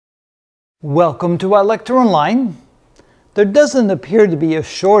Welcome to our lecture online. There doesn't appear to be a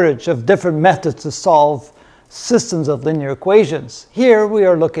shortage of different methods to solve systems of linear equations. Here we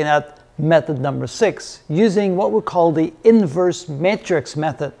are looking at method number 6, using what we call the inverse matrix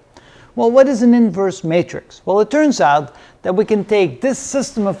method. Well, what is an inverse matrix? Well, it turns out that we can take this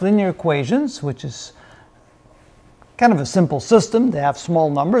system of linear equations, which is kind of a simple system. They have small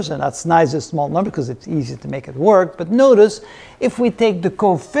numbers, and that's nice as small number because it's easy to make it work. But notice, if we take the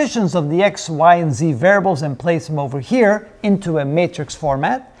coefficients of the x, y, and z variables and place them over here into a matrix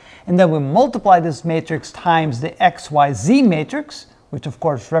format, and then we multiply this matrix times the x, y, z matrix, which of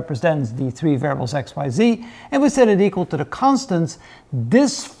course represents the three variables x, y, z, and we set it equal to the constants,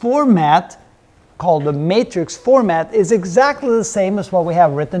 this format, called the matrix format, is exactly the same as what we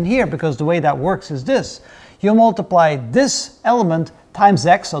have written here, because the way that works is this. You multiply this element times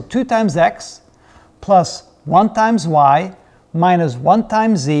x, so 2 times x, plus 1 times y, minus 1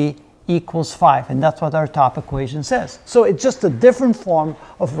 times z equals 5. And that's what our top equation says. So it's just a different form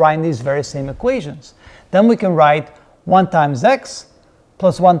of writing these very same equations. Then we can write 1 times x,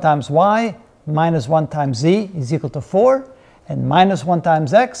 plus 1 times y, minus 1 times z is equal to 4. And minus 1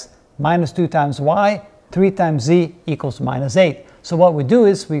 times x, minus 2 times y, 3 times z equals minus 8. So what we do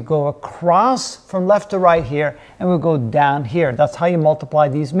is we go across from left to right here, and we go down here. That's how you multiply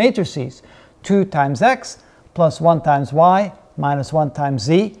these matrices. 2 times x plus 1 times y minus 1 times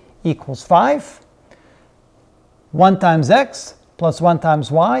z equals 5. 1 times x plus 1 times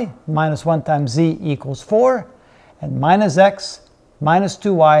y minus 1 times z equals 4. And minus x minus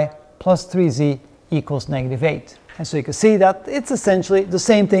 2y plus 3z equals negative 8. And so you can see that it's essentially the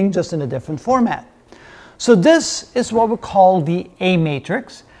same thing, just in a different format. So this is what we call the A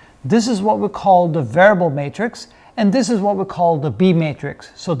matrix, this is what we call the variable matrix, and this is what we call the B matrix.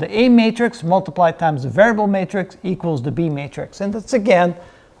 So the A matrix multiplied times the variable matrix equals the B matrix. And that's again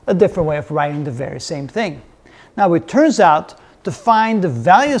a different way of writing the very same thing. Now it turns out to find the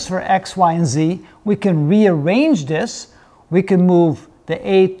values for x, y, and z, we can rearrange this. We can move the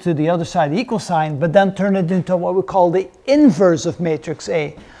A to the other side of the equal sign, but then turn it into what we call the inverse of matrix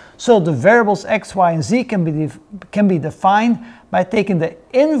A. So the variables x, y, and z can be defined by taking the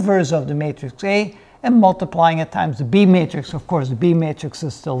inverse of the matrix A and multiplying it times the B matrix. Of course, the B matrix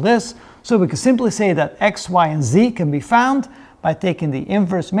is still this. So we can simply say that x, y, and z can be found by taking the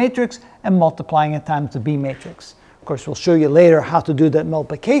inverse matrix and multiplying it times the B matrix. Of course, we'll show you later how to do that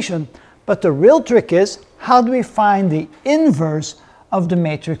multiplication. But the real trick is, how do we find the inverse of the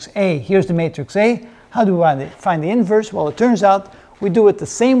matrix A? Here's the matrix A. How do we find the inverse? Well, it turns out we do it the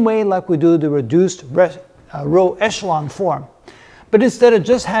same way like we do the reduced row echelon form. But instead of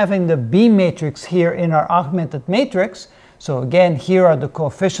just having the B matrix here in our augmented matrix, so again, here are the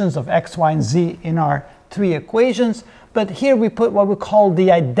coefficients of x, y, and z in our three equations, but here we put what we call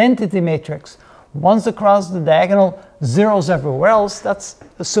the identity matrix. Ones across the diagonal, zeros everywhere else. That's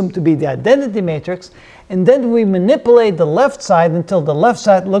assumed to be the identity matrix. And then we manipulate the left side until the left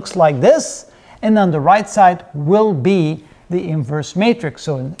side looks like this, and on the right side will be the inverse matrix.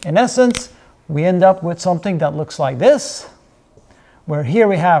 So in essence, we end up with something that looks like this, where here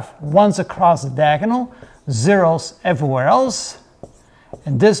we have ones across the diagonal, zeros everywhere else,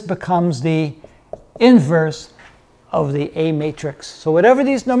 and this becomes the inverse of the A matrix. So whatever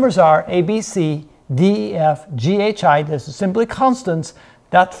these numbers are, A, B, C, D, E, F, G, H, I, this is simply constants,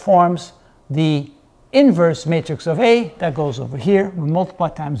 that forms the inverse matrix of A. That goes over here, we multiply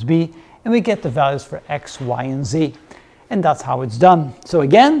times B, and we get the values for x, y, and z. And that's how it's done. So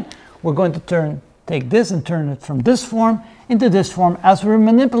again, we're going to take this and turn it from this form into this form. As we're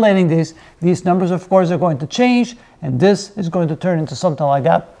manipulating these numbers, of course, are going to change, and this is going to turn into something like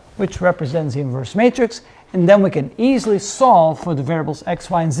that, which represents the inverse matrix. And then we can easily solve for the variables x,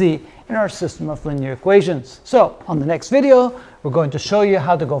 y, and z in our system of linear equations. So on the next video, we're going to show you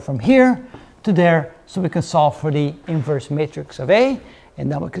how to go from here to there so we can solve for the inverse matrix of A. And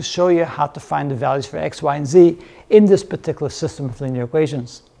then we can show you how to find the values for x, y, and z in this particular system of linear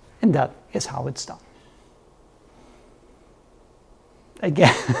equations. And that is how it's done.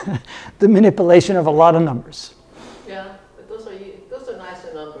 Again, the manipulation of a lot of numbers. Yeah, but those are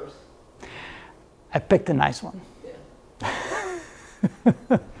nicer numbers. I picked a nice one.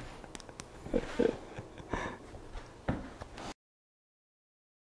 Yeah.